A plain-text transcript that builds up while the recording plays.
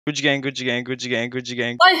Gucci gang, Gucci gang, Gucci gang, Gucci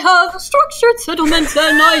gang. I have a structured settlement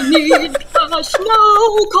and I need cash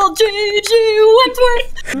now. Call J.G.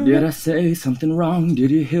 Wentworth. Did I say something wrong? Did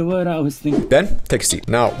you hear what I was thinking? Ben, take a seat.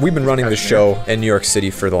 Now, we've been running this show in New York City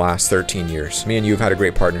for the last 13 years. Me and you have had a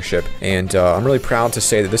great partnership, and I'm really proud to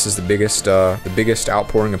say that this is the biggest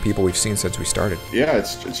outpouring of people we've seen since we started. Yeah,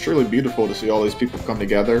 it's truly beautiful to see all these people come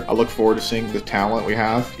together. I look forward to seeing the talent we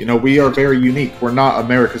have. You know, we are very unique. We're not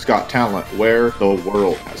America's Got Talent, where the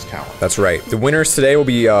world has talent. That's right. The winners today will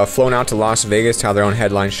be flown out to Las Vegas to have their own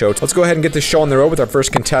headline show. Let's go ahead and get this show on the road with our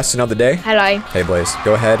first contestant of the day. Hello. Hey, Blaze.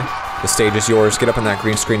 Go ahead. The stage is yours. Get up on that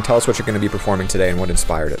green screen. Tell us what you're going to be performing today and what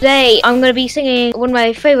inspired it. Today, I'm going to be singing one of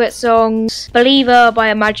my favorite songs, Believer by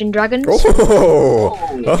Imagine Dragons.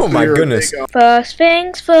 Oh my goodness. First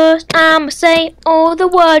things first, I'ma say all the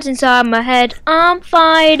words inside my head. I'm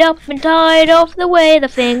fired up and tired of the way the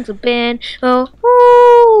things have been. Oh,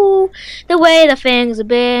 ooh, the way the things have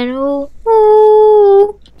been. Ooh,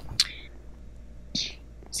 ooh.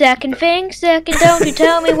 Second thing, don't you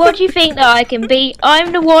tell me what you think that I can be.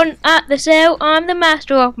 I'm the one at the sail, I'm the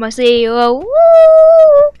master of my sea. Oh,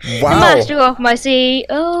 woo, wow. The master of my sea.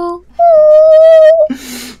 Oh,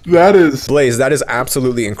 That is... Blaze, that is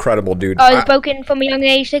absolutely incredible, dude. I was broken from a young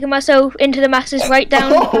age, taking myself into the masses right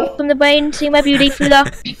down from the brain, seeing my beauty through the...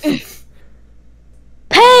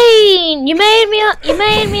 Pain! You made me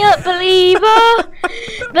up, believer!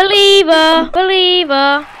 Believer,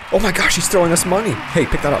 believer. Oh my gosh, he's throwing us money. Hey,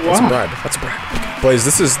 pick that up. That's a bribe. That's a bribe. Blaze,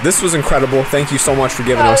 this was incrable. Thank you so much for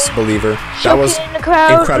giving us Believer. That was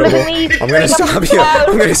incredible. I'm gonna stop you.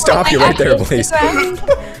 I'm gonna stop you right there, Blaze. I'm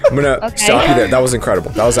gonna stop you there. That was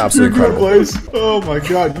incredible. That was absolutely incredible. Oh my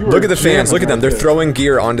god. Look at the fans. Look at them. They're throwing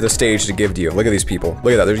gear onto the stage to give to you. Look at these people.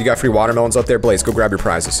 Look at that. You got free watermelons up there. Blaze, go grab your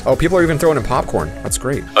prizes. Oh, people are even throwing in popcorn. That's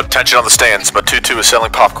great. Attention on the stands. Matutu is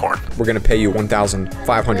selling popcorn. We're gonna pay you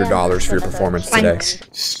 $1,500 for your performance today.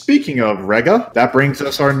 Speaking of Rega, that brings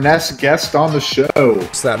us our next guest on the show.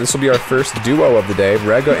 So this will be our first duo of the day.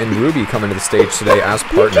 Rega and Ruby coming to the stage today as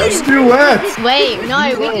partners. Duet! Wait, no,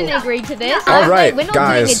 we didn't agree to this. All right,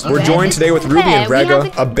 guys, we're joined today with Ruby and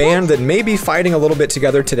Rega, a band that may be fighting a little bit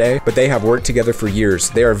together today, but they have worked together for years.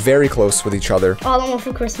 They are very close with each other. All I want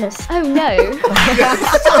for Christmas. Oh no.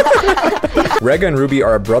 Rega and Ruby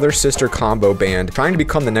are a brother-sister combo band trying to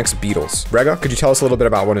become the next Beatles. Rega, could you tell us a little bit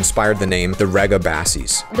about what inspired the name, the Rega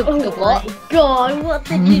Bassies? The what? God, what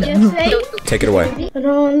did you just say? Take it away. I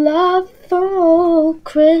don't love for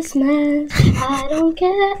Christmas. I don't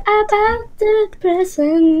care about the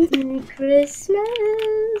presents.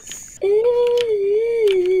 Christmas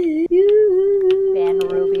is you. Ban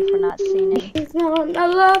Ruby for not singing. It's not a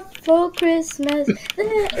love for Christmas.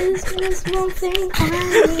 There is just one thing I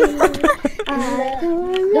need. I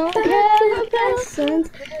don't care about the presents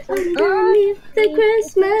underneath the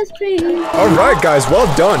Christmas tree. All right, guys, well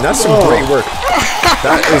done. That's some great work.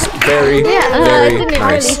 That is very, very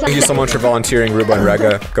nice. Thank you so much for volunteering, Ruba and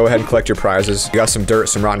Rega. Go ahead and collect your prizes. You got some dirt,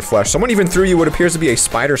 some rotten flesh. Someone even threw you what appears to be a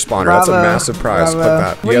spider spawner. That's a massive prize. Click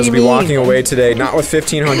that. You guys will be walking away today, not with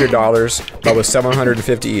 $1,500, but with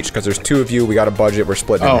 $750 each, because there's two of you. We got a budget. We're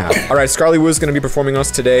splitting it in half. All right, Scarly Woo is going to be performing us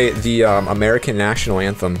today the American National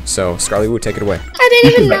Anthem. So, Scarly Woo, take it away. I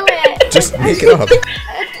didn't even know it. Just make it up.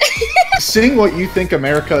 Sing what you think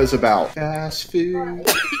America is about. Fast food,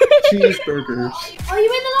 cheeseburgers. Are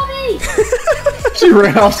you in the lobby? She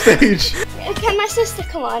ran off stage. Can my sister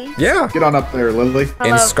come on? Yeah. Get on up there, Lily.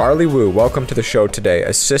 And Scarly Woo, welcome to the show today.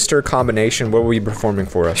 A sister combination. What will you be performing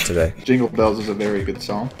for us today? Jingle Bells is a very good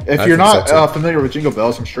song. If you're not familiar with Jingle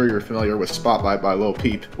Bells, I'm sure you're familiar with Spotlight by Lil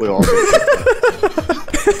Peep. We all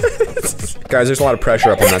Guys, there's a lot of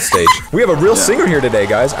pressure up on that stage. We have a real singer here today,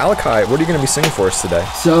 guys. Alakai, what are you going to be singing for us today?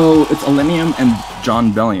 So, it's Elenium and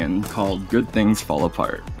John Bellion called Good Things Fall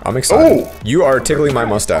Apart. I'm excited. You are tickling my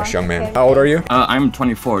mustache, young man. How old are you? I'm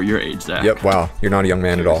 24, your age, Zach. Yep, wow. You're not a young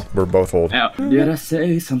man at all. We're both old. Did I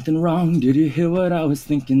say something wrong? Did you hear what I was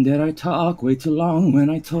thinking? Did I talk way too long when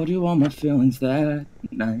I told you all my feelings that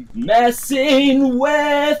night? Messing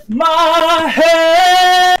with my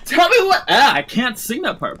head. Tell me what... I can't sing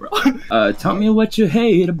that part, bro. Tell me what you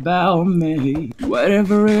hate about me.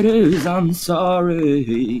 Whatever it is, I'm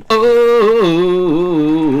sorry.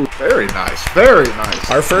 Oh. Very nice. Very nice.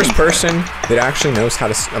 Our first person that actually knows how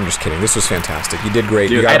to... I'm just kidding. This was fantastic. You did great.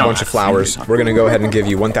 Dude, you got a bunch of flowers. We're going to go ahead and give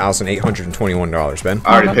you $1,821, Ben.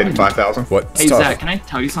 I already paid $5,000. What? Hey, Zach, can I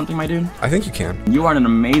tell you something, my dude? I think you can. You are an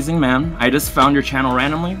amazing man. I just found your channel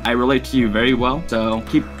randomly. I relate to you very well, so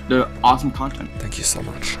keep the awesome content. Thank you so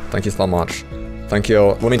much. Thank you so much. Thank you.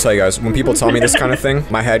 Let me tell you guys, when people tell me this kind of thing,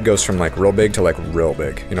 my head goes from like real big to like real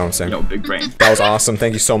big. You know what I'm saying? Yo, big brain. That was awesome.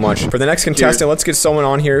 Thank you so much. For the next contestant, let's get someone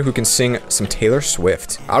on here who can sing some Taylor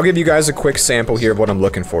Swift. I'll give you guys a quick sample here of what I'm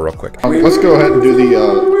looking for real quick. Let's go ahead and do the,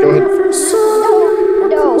 go ahead.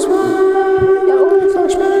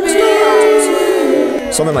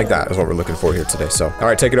 Something like that is what we're looking for here today. So, all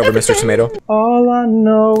right, take it over, Mr. Tomato. All I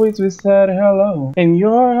know is we said hello, and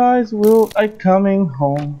your eyes will like coming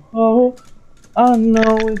home. Oh, I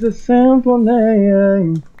know it's a simple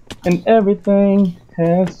name, and everything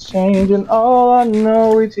has changed. And all I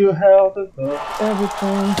know is you held us up.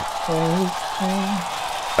 Everything has changed.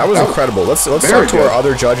 That was incredible. Let's talk to our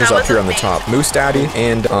other judges up here on the top. Moose Daddy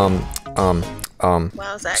and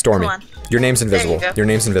Wow, Zach, Stormy. come on. Your name's invisible. There you go. Your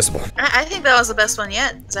name's invisible. I think that was the best one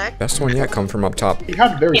yet, Zach. Best one yet come from up top.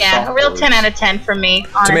 Yeah, a real 10 out of 10 from me,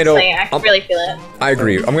 honestly. Tomato, I can really feel it. I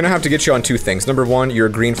agree. I'm gonna have to get you on two things. Number one, you're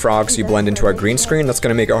a green frog, so you blend into our green screen. That's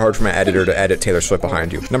gonna make it hard for my editor to edit Taylor Swift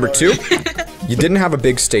behind you. Number two, you didn't have a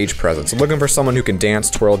big stage presence. I'm looking for someone who can dance,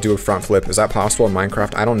 twirl, do a front flip. Is that possible in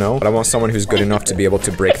Minecraft? I don't know, but I want someone who's good enough to be able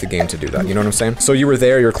to break the game to do that. You know what I'm saying? So you were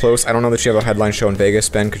there, you're close. I don't know that you have a headline show in Vegas.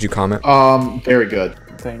 Ben, could you comment? Very good.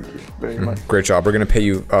 Thank you very much. Great job. We're gonna pay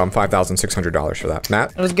you $5,600 for that.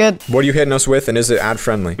 Matt? It was good. What are you hitting us with, and is it ad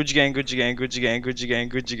friendly? Gucci gang, Gucci gang, Gucci gang, Gucci gang,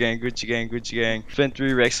 Gucci gang, Gucci gang, Gucci gang. Spent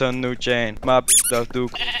 3 racks on new chain. My bitch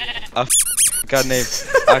Duke. God name.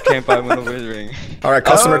 I can't buy one over his ring. All right,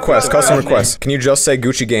 custom request. Custom request. Can you just say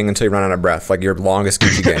Gucci gang until you run out of breath? Like your longest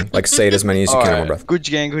Gucci gang. Like say it as many as you can in one breath.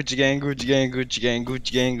 Gucci gang, Gucci gang, Gucci gang, Gucci gang,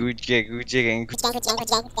 Gucci gang, Gucci gang, Gucci gang, Gucci gang.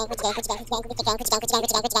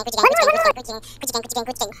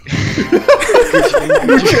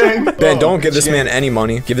 Ben, don't give this man any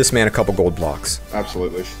money. Give this man a couple gold blocks.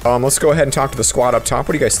 Absolutely. Let's go ahead and talk to the squad up top.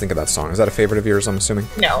 What do you guys think of that song? Is that a favorite of yours, I'm assuming?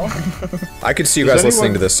 No. I could see you guys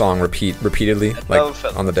listening to this song repeatedly, like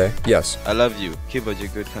on the day. Yes. I love you. Keep up your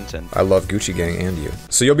good content. I love Gucci Gang and you.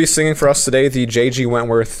 So you'll be singing for us today the JG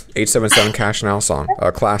Wentworth 877 Cash Now song,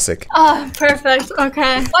 a classic. Perfect.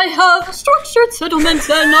 Okay. I have a structured settlement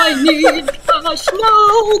and I need cash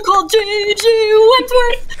now. Call JG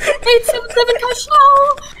Wentworth 877 Cash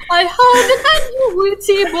Now. I have an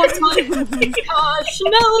annuity, but I need cash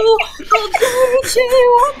now. Call JG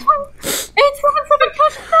Wentworth 877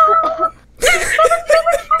 Cash Now.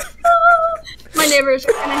 My neighbors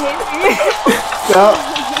are gonna hate me.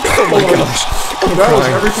 Oh my gosh. That was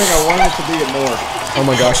everything I wanted to be and more. Oh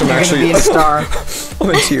my gosh, I'm actually be a star. I'm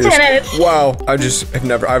in tears. Wow, I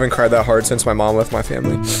haven't cried that hard since my mom left my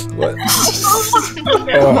family. What?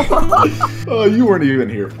 Oh, you weren't even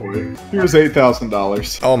here for it. Here's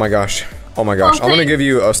 $8,000. Oh my gosh. Oh my gosh. I'm gonna give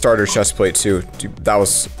you a starter chest plate too. Dude, that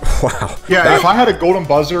was wow. Yeah, if I had a golden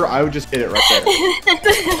buzzer, I would just hit it right there.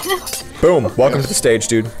 Boom. Welcome to the stage,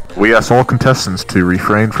 dude. We ask all contestants to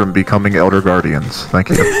refrain from becoming elder guardians. Thank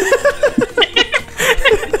you.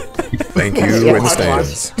 Thank you in the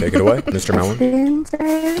stands. Take it away, Mr. Mellon. Been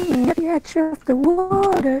staring at the edge of the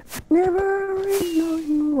water, never really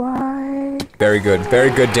knowing why. Very good,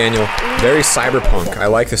 Daniel. Very cyberpunk. I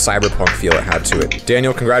like the cyberpunk feel it had to it.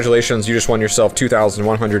 Daniel, congratulations. You just won yourself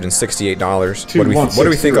 $2,168. What do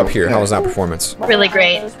we think up here? How was that performance? Really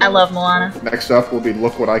great. I love Moana. Next up will be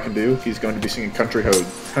Look What I Can Do. He's going to be singing Country Roads.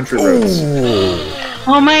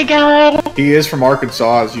 Oh my god. He is from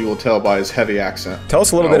Arkansas, as you will tell by his heavy accent. Tell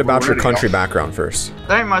us a little bit about your country background first.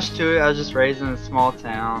 There ain't much to it. I was just raised in a small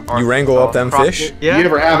town. You wrangle up them fish? Yeah. You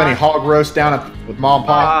ever have any hog roast down with Mom and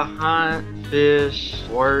Pop? Hunt, fish,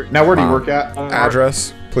 work. Now, where do you work at?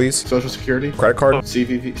 Address, please. Social Security? Credit card?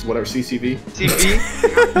 CVV, whatever, CCV?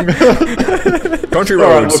 Country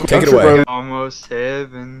Roads, take it away. Almost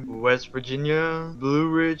heaven, West Virginia, Blue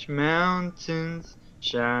Ridge Mountains,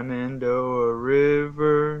 Shenandoah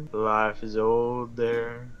River. Life is old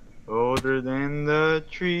there. Older than the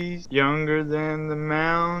trees, younger than the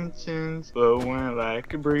mountains, blowing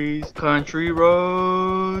like a breeze. Country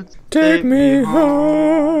roads, take me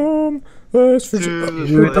home. West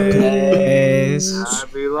Virginia. I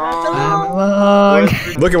belong.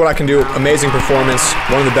 Look at what I can do. Amazing performance.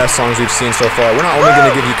 One of the best songs we've seen so far. We're not only going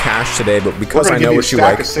to give you cash today, but because I know what you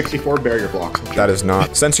like. We're going to give you a stack of 64 barrier blocks. That is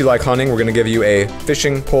not. Since you like hunting, we're going to give you a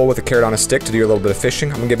fishing pole with a carrot on a stick to do a little bit of fishing.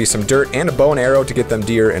 I'm going to give you some dirt and a bow and arrow to get them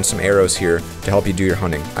deer and some arrows here to help you do your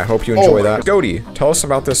hunting. I hope you enjoy that. Goaty, tell us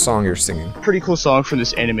about this song you're singing. Pretty cool song from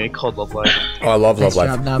this anime called Love Life. Oh, I love Love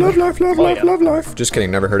Life. Love Life. Just kidding,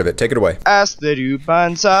 never heard of it. Take it away. Asteru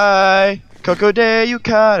banzai, koko de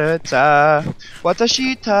yukarata,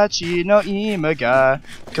 watashi tachi no ima ga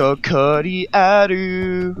koko ni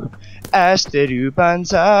aru. Asteru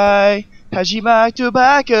banzai, Hajima to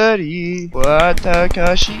Bakari.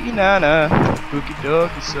 Watakashi nana.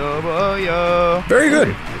 Fukidoki soboyo. Very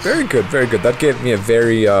good. Very good. Very good. That gave me a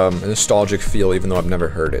very nostalgic feel, even though I've never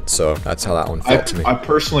heard it. So that's how that one felt to me. I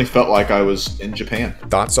personally felt like I was in Japan.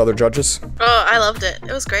 Thoughts, other judges? Oh, I loved it.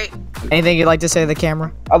 It was great. Anything you'd like to say to the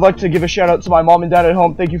camera? I'd like to give a shout out to my mom and dad at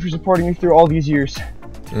home. Thank you for supporting me through all these years.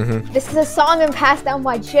 This is a song been passed down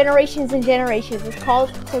by generations and generations. It's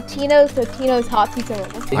called Totino's Hot Pizza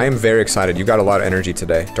Rolls. I am very excited. You got a lot of energy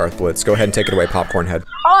today, Darth Blitz. Go ahead and take it away, Popcorn Head.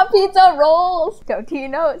 Hot Pizza Rolls!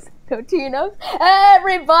 Totino's.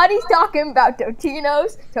 Everybody's talking about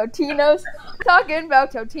Totino's. Talking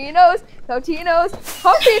about Totino's.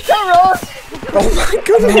 Hot Pizza Rolls! Oh my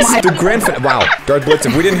goodness! The grand wow, Darth Blitz,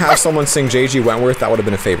 if we didn't have someone sing J.G. Wentworth, that would have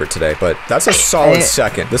been a favorite today, but that's a solid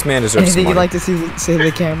second. This man deserves some Anything money. you'd like to say to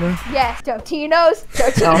the camera? Yes, Totino's.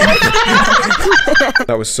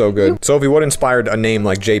 That was so good. Sophie, what inspired a name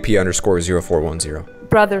like JP_0410?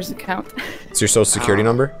 Brother's account. It's your social security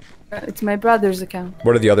number? It's my brother's account.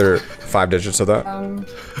 What are the other 5 digits of that?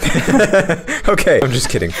 Okay, I'm just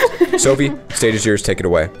kidding. Sophie, stage is yours, take it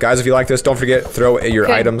away. Guys, if you like this, don't forget, throw your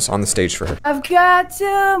items on the stage for her. I've got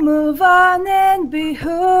to move on and be who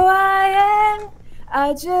I am.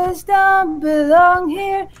 I just don't belong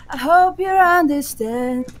here. I hope you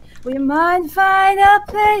understand. We might find a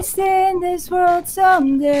place in this world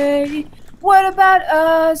someday. What about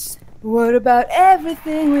us? What about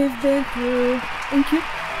everything we've been through? Thank you.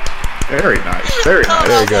 Very nice. Very nice.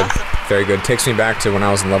 Very good. Very good. Takes me back to when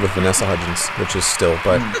I was in love with Vanessa Hudgens, which is still,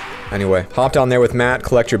 but anyway. Hop down there with Matt,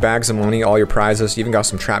 collect your bags of money, all your prizes. You even got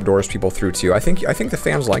some trapdoors people threw to you. I think the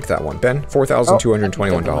fans like that one. Ben,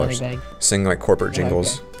 $4,221. Sing like corporate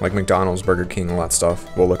jingles, like McDonald's, Burger King, all that stuff.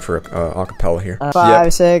 We'll look for acapella here.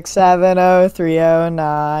 5 6 7 0 3 0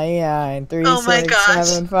 9 3 6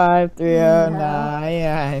 7 5 3 0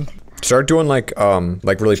 9. Start doing like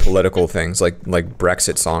really political things, like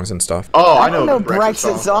Brexit songs and stuff. Oh, I know the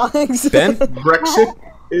Brexit songs. Ben? Brexit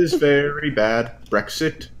is very bad.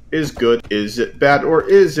 Brexit is good. Is it bad or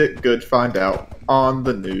is it good? Find out on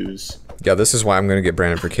the news. Yeah, this is why I'm gonna get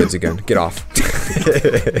Brandon for kids again. Get off.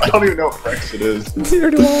 I don't even know what Brexit is.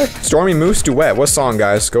 Neither do I. Stormy Moose Duet. What song,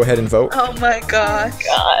 guys? Go ahead and vote. Oh my gosh.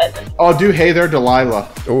 Oh, do Hey There Delilah.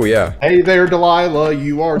 Oh, yeah. Hey there Delilah,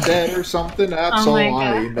 you are dead or something, that's all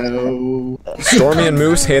I know. Stormy and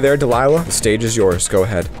Moose, Hey There Delilah. The stage is yours. Go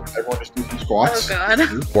ahead. Everyone just do some squats. Oh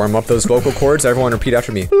god. Warm up those vocal cords. Everyone repeat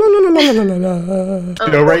after me. Do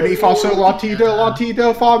re mi fa sol la ti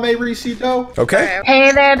do fa me re si do. Okay.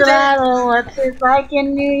 Hey there, Delilah, what's it like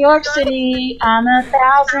in New York City? I'm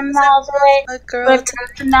 1,000 miles away, but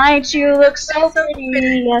tonight you look so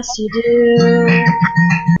pretty, yes you do.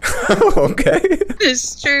 Okay.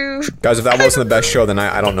 It's true. Guys, if that wasn't the best show, then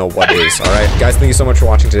I don't know what is. Alright, guys, thank you so much for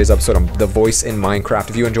watching today's episode of The Voice in Minecraft.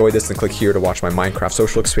 If you enjoyed this, then click here to watch my Minecraft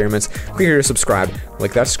social experiments. Click here to subscribe.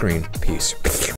 Like that screen. Peace.